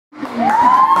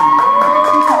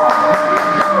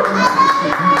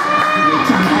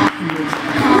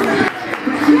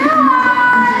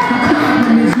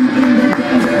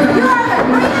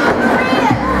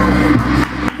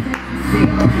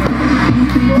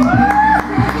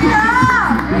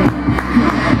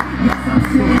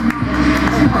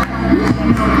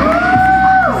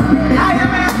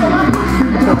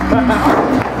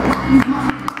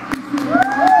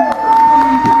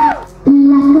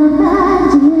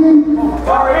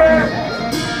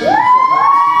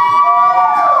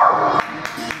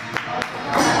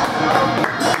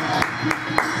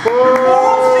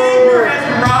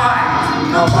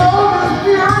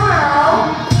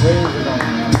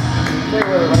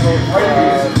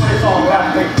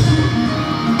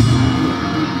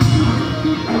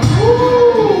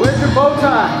Where's your bow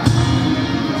tie?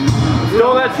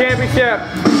 Stole that championship.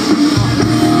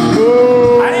 I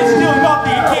didn't steal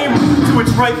nothing. It came to its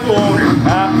rightful owner.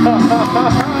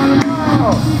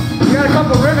 You got a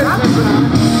couple rivets missing on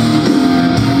it.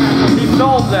 He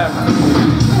sold them.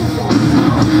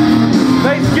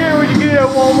 Nice gear when you get it at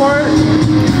Walmart.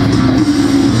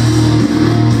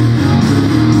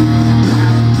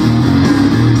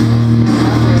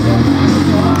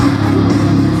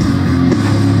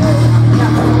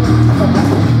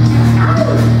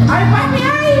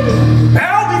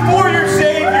 Bow before your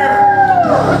savior.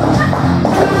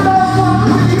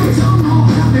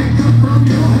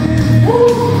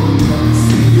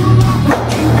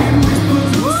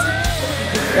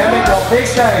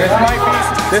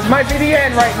 This might be the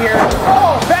end right here.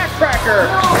 Oh,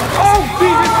 backtracker! Oh,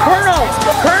 Jesus, Colonel!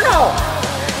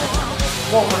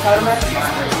 What, for title match?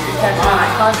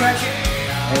 Contract?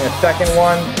 And the second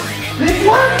one.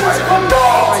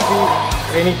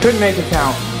 And he couldn't make it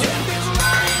count.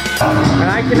 And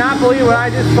I cannot believe what I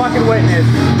just fucking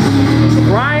witnessed.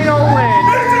 Bryan Olin.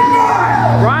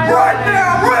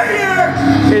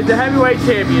 Is the heavyweight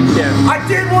championship. I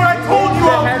did what I told you I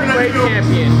was heavyweight gonna do.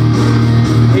 champion.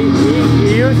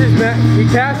 He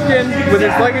cashed in with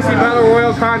his Legacy Battle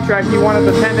Royal contract he won at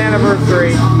the 10th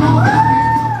anniversary.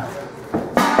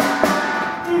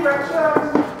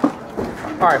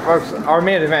 Alright folks, our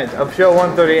main event of show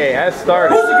 138 has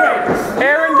started. Who's the greatest?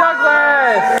 Aaron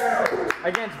Douglas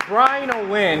against Bryan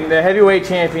Olin, the heavyweight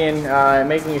champion,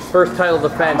 making his first title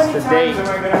defense to date. Am I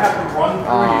going to have to run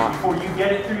through you before you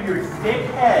get it through your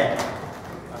thick head?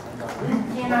 You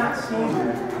cannot stand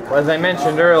it. Well, as I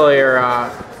mentioned earlier,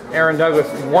 Aaron Douglas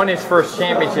won his first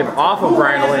championship off of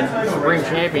Bryan Olin's Supreme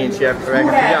Championship back in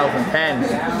 2010.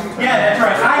 Yeah, that's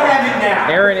right. I have it now.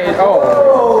 Aaron is,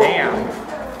 oh, damn.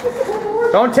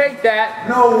 Don't take that.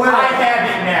 No way. I have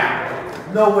it now.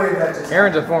 No way that just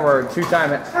Aaron's a former two-time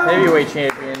heavyweight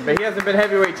champion, but he hasn't been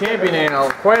heavyweight champion in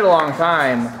quite a long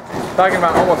time. Talking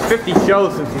about almost 50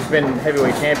 shows since he's been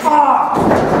heavyweight champion.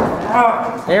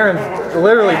 Aaron's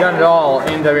literally done it all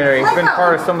in WMWA. He's been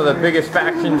part of some of the biggest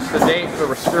factions to date, the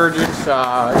Resurgence,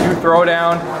 New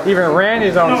Throwdown. He even ran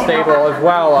his own stable as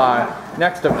well,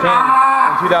 next to Pin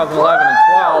in 2011 and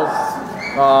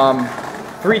 12.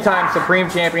 Three-time Supreme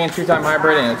Champion, two-time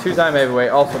Hybrid, and a two-time Heavyweight,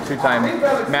 also two-time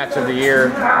Match of the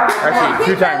Year. Actually,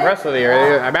 two-time Wrestler of the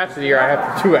Year. Match of the Year I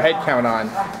have to do a head count on.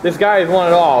 This guy has won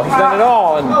it all. He's done it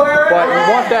all, but he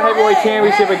wants that Heavyweight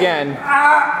Championship again.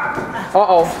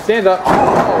 Uh-oh, stands up.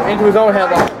 Uh-oh, into his own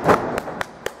headlock.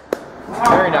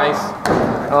 Very nice.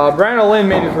 Bryan Olin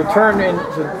made his return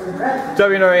into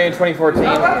WMWA in 2014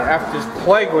 after just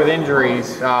plagued with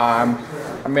injuries.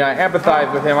 I mean, I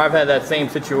empathize with him. I've had that same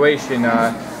situation.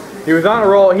 He was on a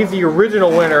roll. He's the original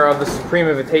winner of the Supreme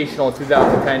Invitational in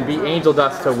 2010. Beat Angel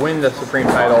Dust to win the Supreme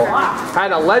title.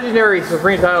 Had a legendary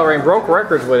Supreme title reign. Broke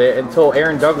records with it until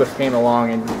Aaron Douglas came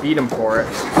along and beat him for it.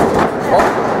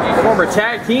 Also, former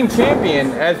tag team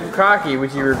champion as Bukaki,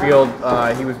 which he revealed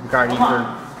he was Bukaki for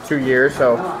 2 years.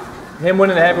 So him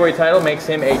winning the heavyweight title makes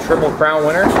him a Triple Crown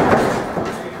winner.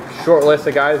 Short list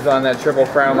of guys on that Triple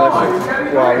Crown list.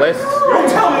 Don't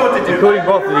tell me what to do. Including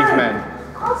both of these men.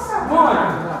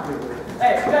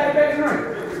 Hey,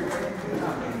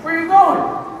 where are you going?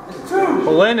 It's 2.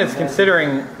 Olin is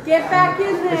considering. Get back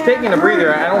in there. He's taking a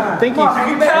breather. I don't think he's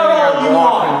planning on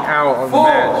walking out of the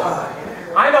match.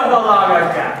 I know how long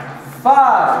I've got.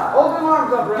 5. Hold your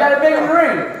arms up, bro. Got it big in the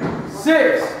ring.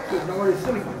 6.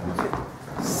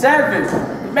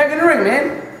 7. Back in the ring,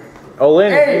 man.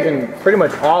 Olin is using pretty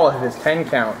much all of his 10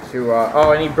 count to,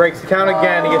 oh, and he breaks the count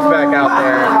again. He gets back out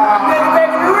there. Get it back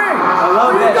in the ring. I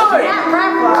love that shit. Yeah,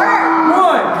 grab the work.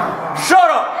 1. Shut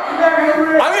up.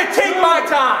 I'm going to take my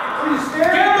time.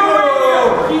 Get the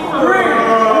ring. 3.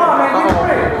 Come on, man. Get the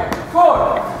ring.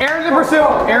 4. Aaron's in pursuit.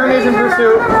 Aaron is in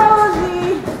pursuit.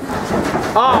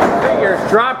 Oh, figures.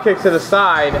 Drop kick to the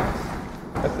side.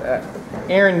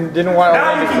 Aaron didn't want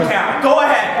Now Olin you to can count. Go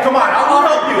ahead. Come on. I'll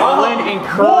help you. Olin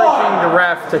encouraging the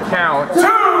ref to count. 2. 3.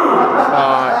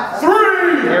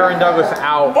 Aaron Douglas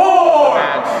out 4. of the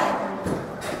match.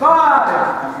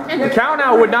 5. The count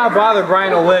out would not bother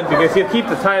Bryan Olin because he'll keep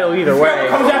the title either way.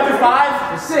 Comes after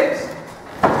 5. 6.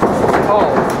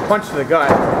 Oh, punch to the gut.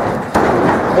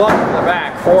 Club to the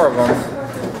back, 4 of them.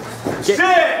 6.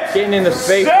 Getting in the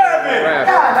space. 7. I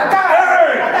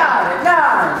got it.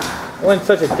 9. Olin's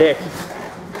such a dick.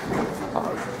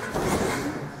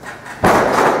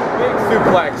 Big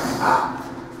suplex.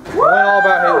 Olin all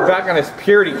about his back on his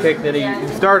purity kick that he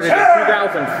started in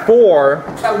 2004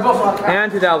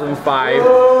 and 2005.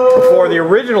 before the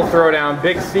original throwdown,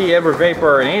 Big C, Edward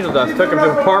Vapor, and Angel Dust took him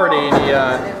to a party and he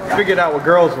figured out what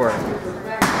girls were.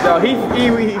 So he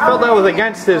felt that was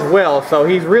against his will, so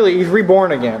he's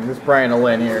reborn again, this Bryan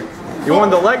Olin here. He won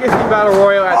the Legacy Battle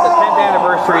Royal at the 10th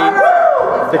anniversary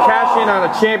to cash in on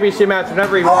a championship match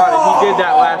whenever he wanted. He did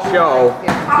that last show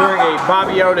during a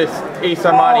Bobby Otis Ace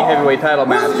Armani heavyweight title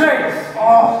match.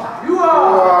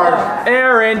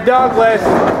 Aaron Douglas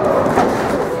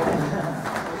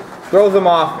throws him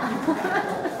off.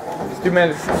 It's 2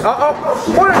 minutes.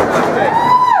 What a mistake!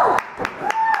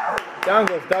 Down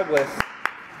goes Douglas.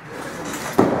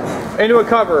 Into a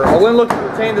cover. Olin looks to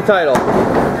retain the title.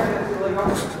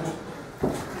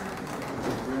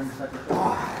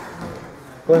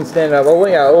 Olin standing up.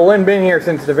 Olin been here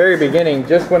since the very beginning,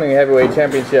 just winning the heavyweight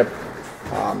championship.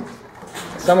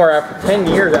 Somewhere after 10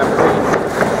 years after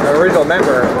being an original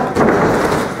member.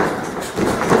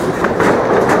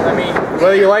 I mean,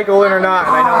 whether you like Olin or not,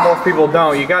 and I know most people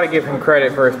don't, you got to give him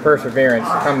credit for his perseverance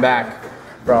to come back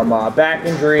from back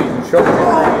injuries and shoulder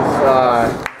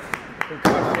injuries,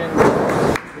 concussions.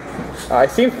 He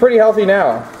seems pretty healthy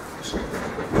now.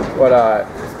 But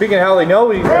speaking of healthy,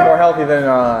 nobody's been more healthy than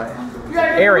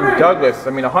Aaron Douglas. I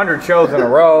mean, 100 shows in a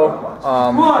row.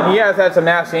 And he has had some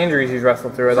nasty injuries he's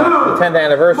wrestled through. The 10th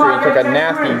anniversary, he took a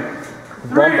nasty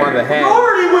bump on the head.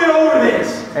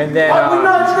 And then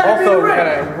also had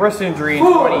a wrist injury in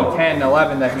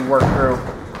 2010-11 that he worked through.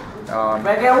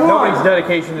 Nobody's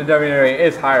dedication to WMWA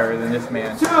is higher than this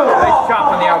man. Nice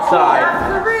chop on the outside.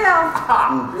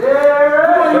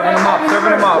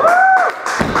 Serving him up.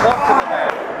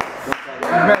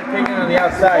 He's meditating on the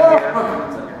outside here.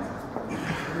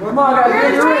 Come on, guys,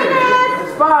 get your ring.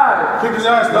 It's 5. Kick his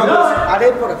ass, Douglas. I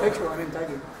didn't put a picture on him, thank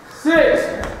you. 6.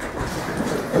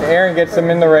 And Aaron gets him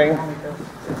in the ring.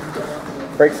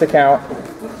 Breaks the count.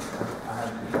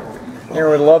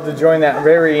 Aaron would love to join that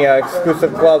very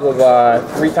exclusive club of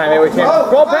 3-time heavyweight champions.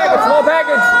 Small package, small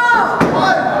package!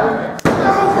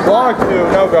 Long 2,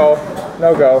 no go.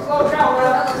 No go.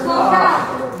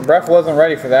 Ref wasn't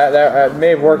ready for that. That may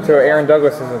have worked to Aaron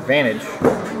Douglas' advantage.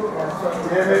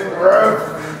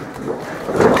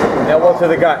 Elbow to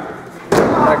the gut.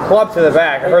 A club to the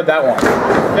back. I heard that one.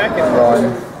 Second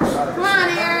one. Come on,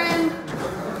 Aaron.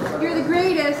 You're the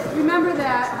greatest. Remember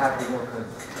that.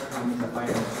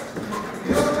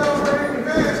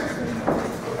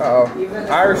 Uh-oh.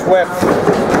 Irish whip.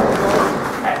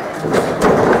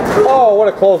 Oh, what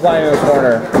a clothesline in the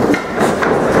corner.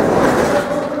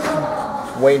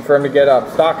 Waiting for him to get up.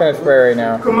 Stalking a spray right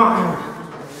now. Come on.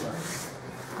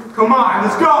 Come on,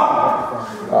 let's go.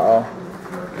 Uh-oh.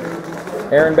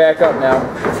 Aaron back up now.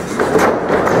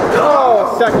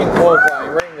 Oh, a second clothesline.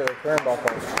 Right into the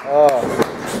turnbuckle. Oh,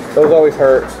 those always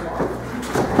hurt.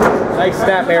 Nice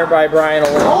snap air by Bryan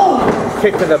Olin.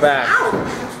 Kick to the back.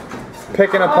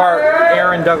 Picking apart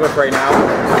Aaron Douglas right now.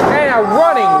 And a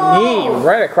running knee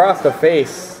right across the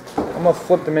face. Almost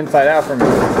flipped him inside out from his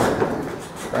back.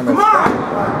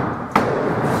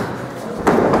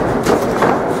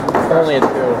 Only a 2.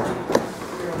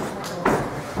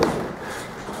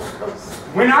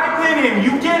 When I pin him,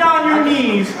 you get on your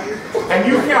knees and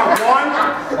you count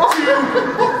 1, 2,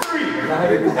 3.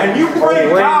 And you pray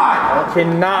God. You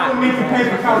cannot lose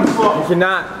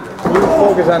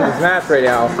focus on this match right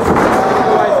now.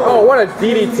 Oh, what a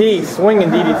DDT, swinging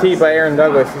DDT by Aaron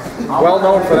Douglas. He's well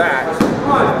known for that.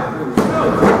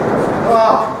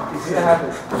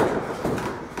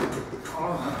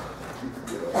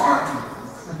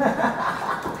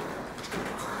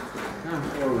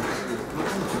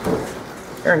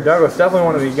 Aaron Douglas, definitely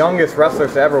one of the youngest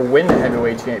wrestlers to ever win the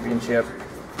heavyweight championship.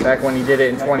 Back when he did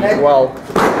it in 2012.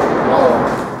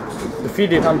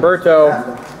 Defeated Humberto.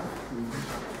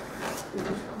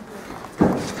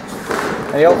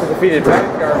 And he also defeated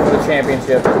Backyard for the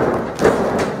championship.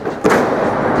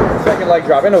 Second leg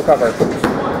drop, into a cover.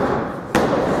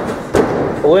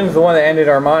 Olin's the one that ended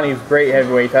Armani's great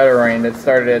heavyweight title reign that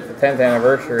started at the 10th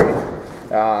anniversary.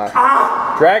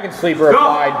 Dragon Sleeper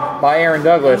applied by Aaron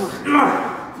Douglas.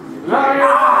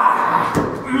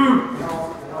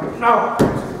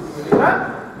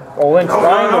 Olin's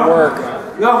trying to work.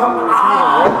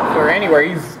 Or anywhere,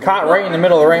 he's caught right in the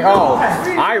middle of the ring. Oh,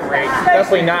 eye rake.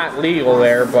 Definitely not legal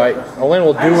there, but Olin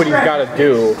will do what he's got to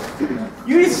do.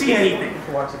 You didn't see anything.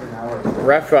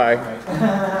 Ref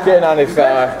getting on his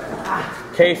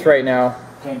case right now.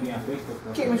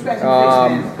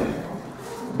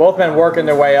 Both men working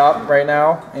their way up right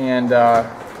now, and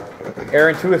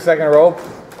Aaron to a second rope,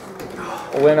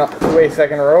 Olin up to a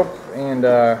second rope, and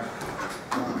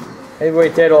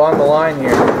heavyweight title on the line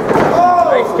here.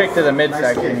 Nice kick to the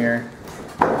midsection here.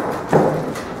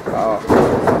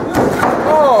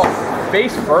 Oh,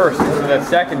 face first into the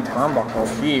second turnbuckle.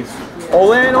 Jeez.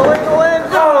 Olin!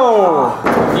 No!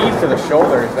 Knees to the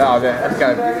shoulders. Oh, that's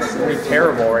got to be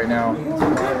terrible right now.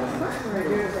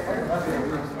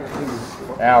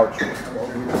 Ouch.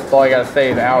 That's all I gotta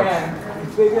say is ouch.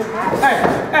 Hey,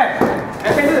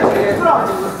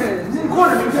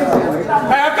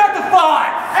 I've got the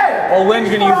 5! Olin's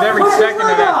gonna use every second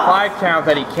of that 5 count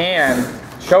that he can,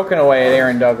 choking away at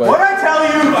Aaron Douglas. What I tell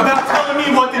you about telling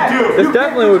me what to do? This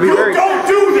definitely would be very don't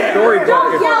do that!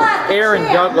 storybook if Aaron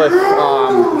Douglas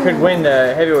could win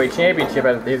the heavyweight championship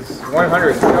at his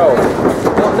 100th show.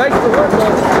 Well, nice reversal.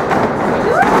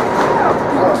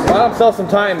 Bought himself some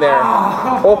time there.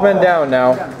 Both men down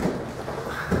now.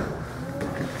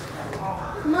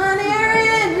 Come on,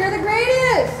 Aaron. You're the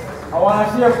greatest. I want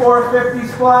to see a 450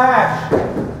 splash. I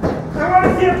want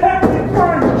to see a Pepsi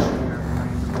Crunch!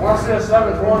 I want to see a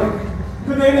 720.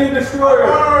 Canadian Destroyer!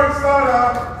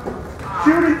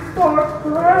 Shooting star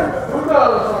threat! Who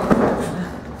does?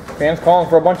 Fans calling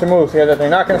for a bunch of moves here that they're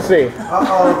not going to see.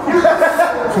 Oh,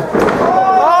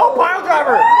 pile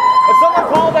driver! If someone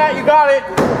called that, you got it.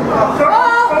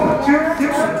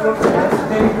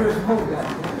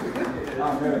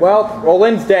 Well,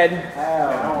 Olin's dead.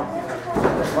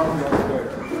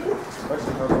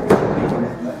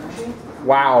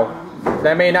 Wow.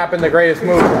 That may not have been the greatest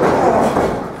move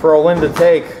for Olin to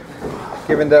take,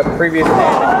 given the previous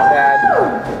damage he's had.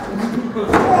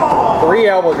 3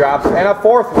 elbow drops and a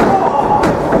 4th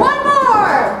one. One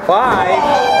more. 5.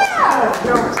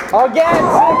 Yeah. Again,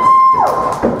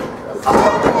 6.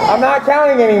 I'm not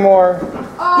counting anymore.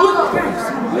 Oh,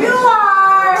 you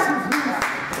are.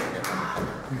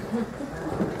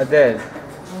 I did.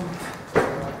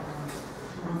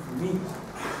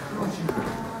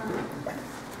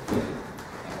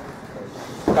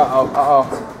 Uh-oh.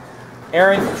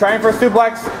 Aaron trying for a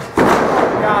suplex.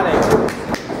 Got it.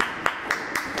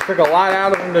 Took a lot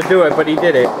out of him to do it, but he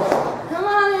did it. Come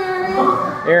on,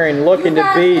 Aaron. Aaron looking to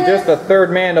be just the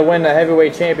 3rd man to win the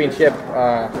heavyweight championship.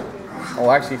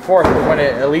 Well, actually 4th to win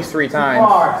it at least 3 times.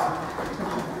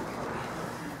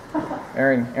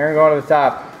 Aaron going to the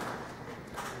top.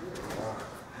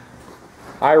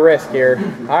 High risk here.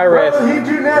 High risk. What will he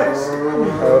do next?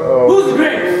 Uh-oh. Who's the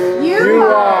greatest? You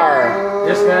are.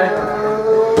 This guy?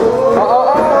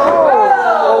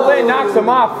 Olin knocks him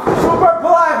off.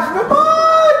 Superplex! Come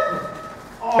on!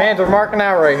 Fans are marking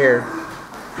out right here.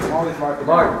 Mark.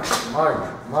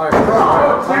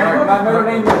 My middle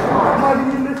name is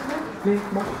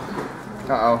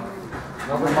Uh-oh.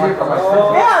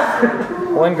 Yes!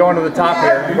 Olin going to the top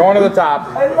here. Going to the top.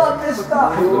 I love this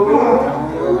stuff.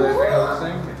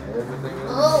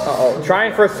 Uh-oh.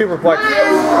 Trying for a superplex.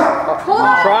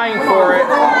 Trying for it.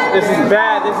 This is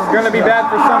bad. This is going to be bad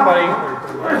for somebody.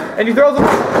 And he throws him.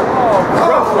 Oh,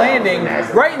 rough landing.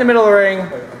 Right in the middle of the ring.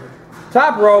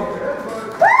 Top rope.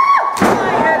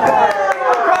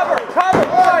 Cover.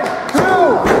 1, 2.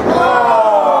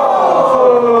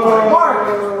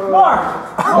 Mark!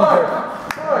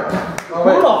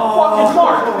 Who the fuck is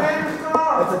Mark?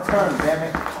 That's a turn, damn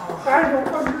it. I don't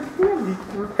understand these.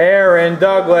 Aaron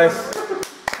Douglas.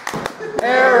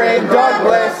 Aaron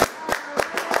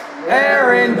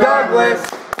Douglas.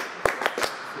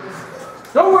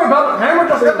 Don't worry about the hammer,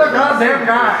 just get the goddamn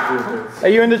guy. Are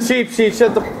you in the cheap sheet?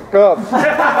 Shut the f up.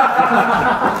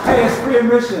 Hey, it's free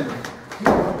admission.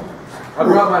 I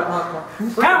brought my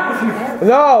popcorn.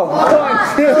 No.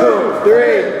 1, 2,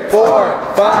 3,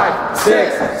 4, 5,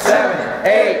 6, 7,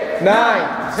 8,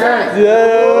 9, 10. 10. Yay!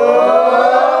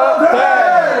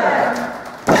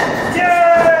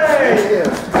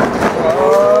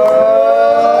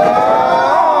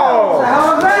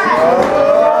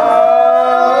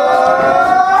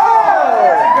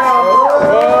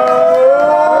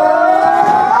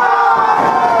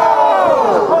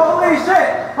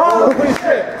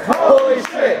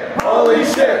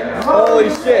 Holy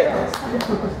shit.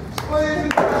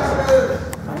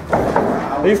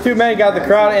 These 2 men got the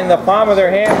crowd in the palm of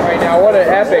their hand right now. What an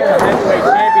epic heavyweight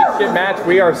championship match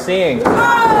we are seeing.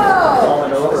 Title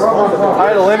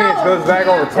lineage goes back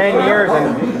over 10 years,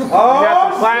 and we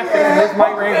got some classics, and this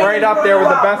might rank right up there with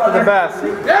the best of the best.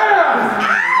 Yeah!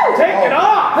 Take it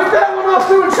off! Pick that one off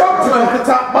too and choke to it. The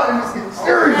top button is getting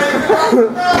serious.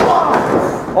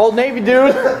 Old Navy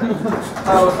dude.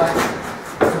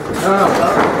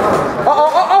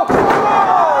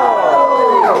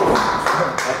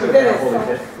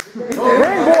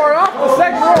 Ringboard off the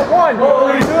second row. 1, 2.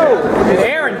 And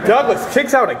Aaron Douglas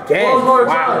kicks out again.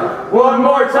 Wow. One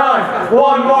more time!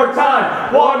 One more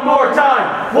time! One more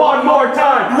time! One more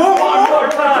time! One more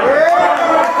time!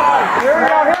 Here we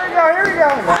go.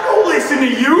 I don't listen to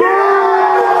you!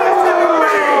 Listen to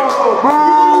me!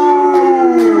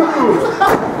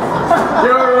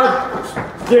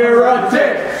 You're a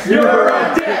dick. You're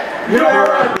a dick. You're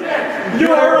a dick.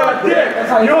 You're a dick.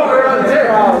 You're a dick.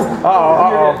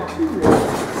 Uh-oh.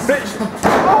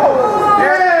 Oh!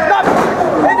 Yeah!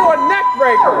 Into a neck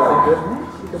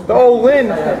breaker. The old Lynn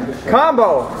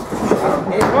combo.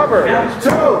 Cover. And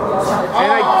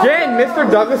again, Mr.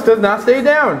 Douglas does not stay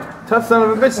down. Tough son of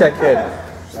a bitch, that kid.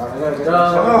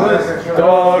 Douglas,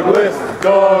 Douglas,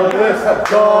 Douglas, Douglas,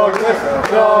 Douglas,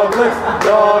 Douglas,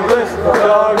 Douglas,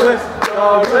 Douglas,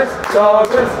 Douglas,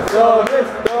 Douglas, Douglas.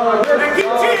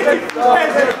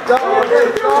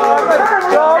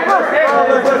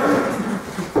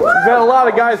 We've had a lot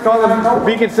of guys call him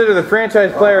be considered the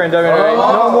franchise player in WMWA.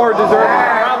 No more deserving.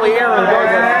 Probably Aaron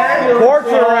Douglas.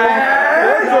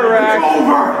 Torture-rack. Torture-rack.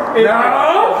 No.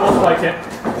 Looks like it.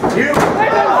 You.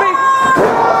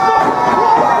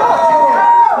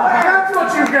 That's what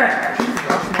you get.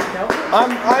 I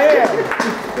am.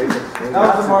 That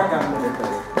was the mark.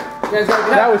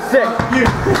 That was sick.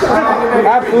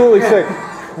 Absolutely sick.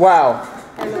 Wow.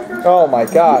 Oh my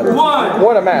God.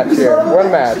 What a match here. What a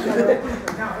match.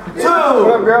 2. What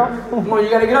up, girl? Come on, you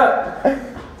gotta get up.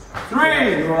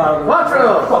 3. 4.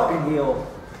 Fucking heel.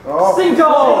 5.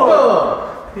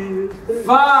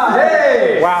 5.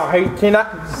 Hey. Wow. Hey, cannot.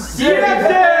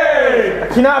 I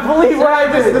cannot believe what I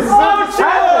just. This is 8.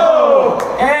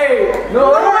 No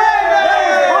way.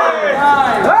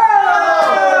 9.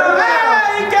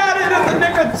 He got it at the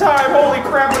nick of time. Holy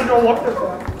crap! I don't look.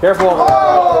 Careful.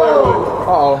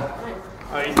 Uh-oh.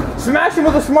 Smash him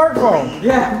with a smartphone.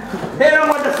 Yeah. Hit him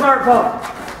with the smartphone.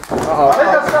 Uh-oh.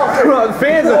 The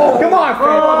fans are, come on,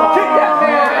 fans. Kick that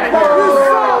man. Oh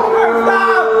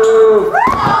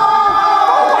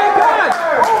my God.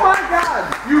 Oh my God.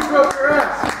 You broke your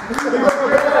ass.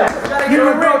 You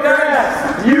broke your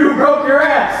ass. You broke your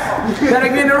ass. You gotta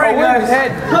get in the ring, guys. His head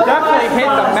definitely hit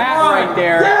the mat right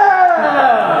there.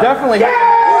 Yeah. Definitely. Yeah.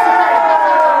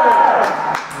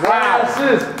 Wow.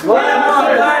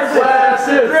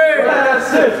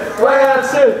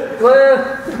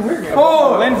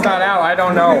 Lynn's not out. I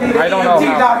don't know. I don't know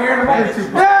how.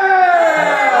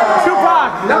 Tupac.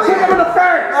 Now kick him in the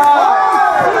face.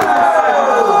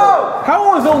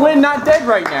 How is Lynn not dead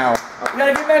right now? You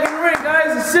gotta get back in the ring,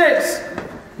 guys. It's 6.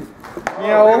 You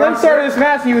know, when Lynn started this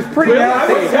match, he was pretty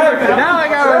healthy. Now I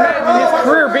gotta imagine his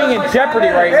career being in jeopardy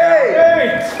right now.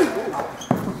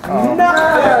 Oh,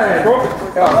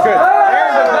 good.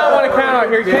 Aaron does not want to count out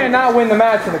here. He cannot win the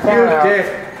match in the count out.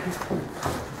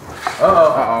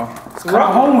 Uh-oh. So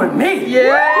run home with me.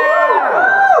 Yeah!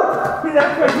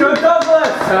 Let's go Douglas.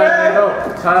 Title.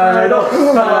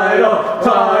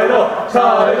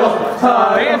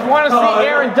 Fans want to see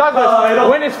Aaron Douglas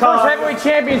win his first heavyweight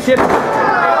championship in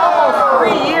almost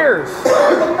 3 years.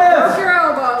 Where's your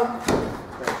elbow?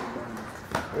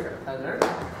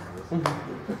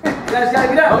 You guys gotta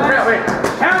get up. Wait.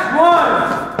 Count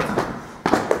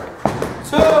 1,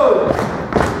 2.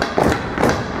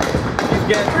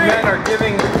 These men are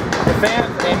giving the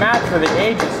fans a match for the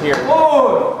ages here. 4.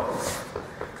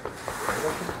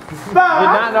 Did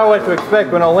not know what to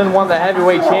expect when Lynn won the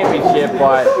heavyweight championship,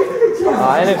 but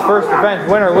in his first defense,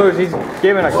 win or lose, he's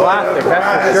given a classic,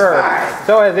 that's for sure.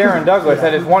 So has Aaron Douglas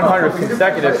at his 100th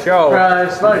consecutive show,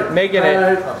 making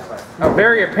it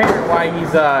very apparent why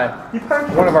he's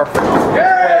one of our first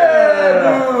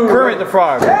players. Kermit the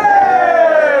Frog.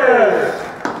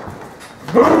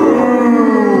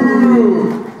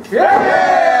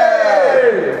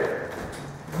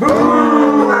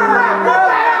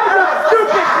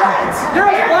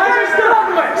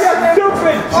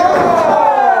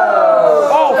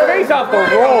 Oh, face off the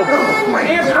rope.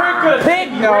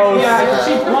 Pig nose. Yeah,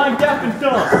 she's blind, deaf, and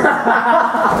dumb.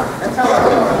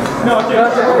 No,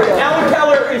 Alan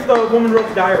Keller is the woman who wrote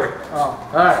the diary. Oh,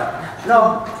 alright.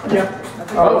 No. Yeah.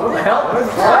 Oh, what the hell?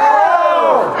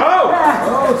 Oh!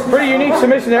 Pretty unique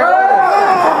submission there.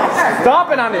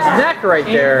 Stomping on his neck right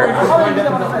there.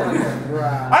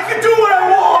 I can do what I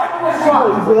want!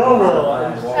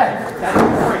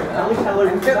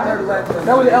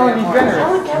 That was Ellen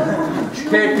DeGeneres.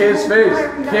 Kick his face.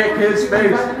 Kick his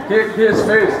face. Kick his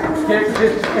face. Kick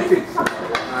his face.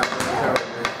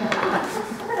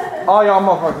 All y'all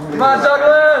motherfuckers. Come on,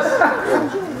 Douglas!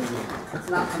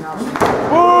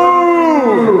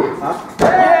 Woo!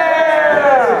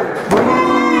 Yeah!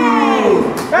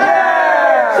 Woo!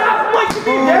 Yeah! Chop him like you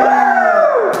did!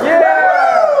 Yeah!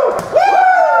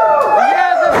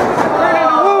 Yes, it's ready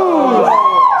to lose!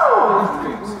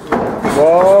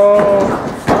 Whoa!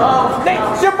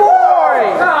 That's your boy!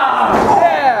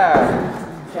 Yeah!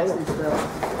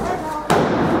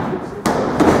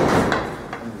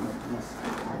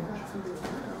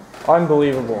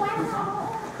 Unbelievable.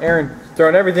 Aaron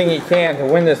throwing everything he can to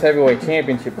win this heavyweight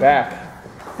championship back.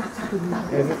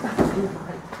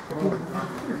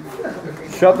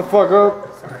 Shut the fuck up.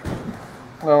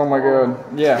 Oh my god.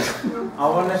 Yeah. I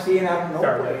want to see it out of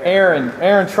nowhere.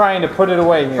 Aaron trying to put it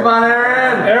away here. Come on,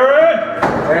 Aaron.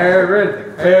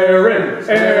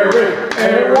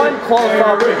 One close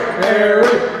up.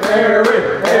 Aaron's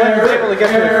able to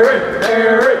get to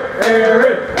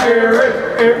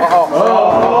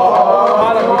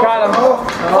Got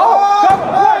him.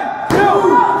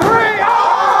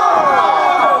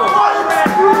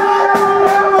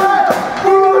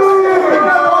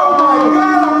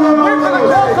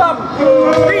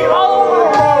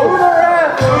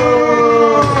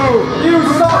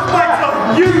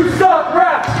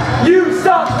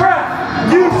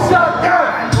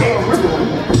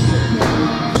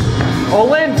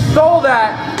 Olin stole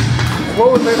that.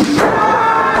 What was it?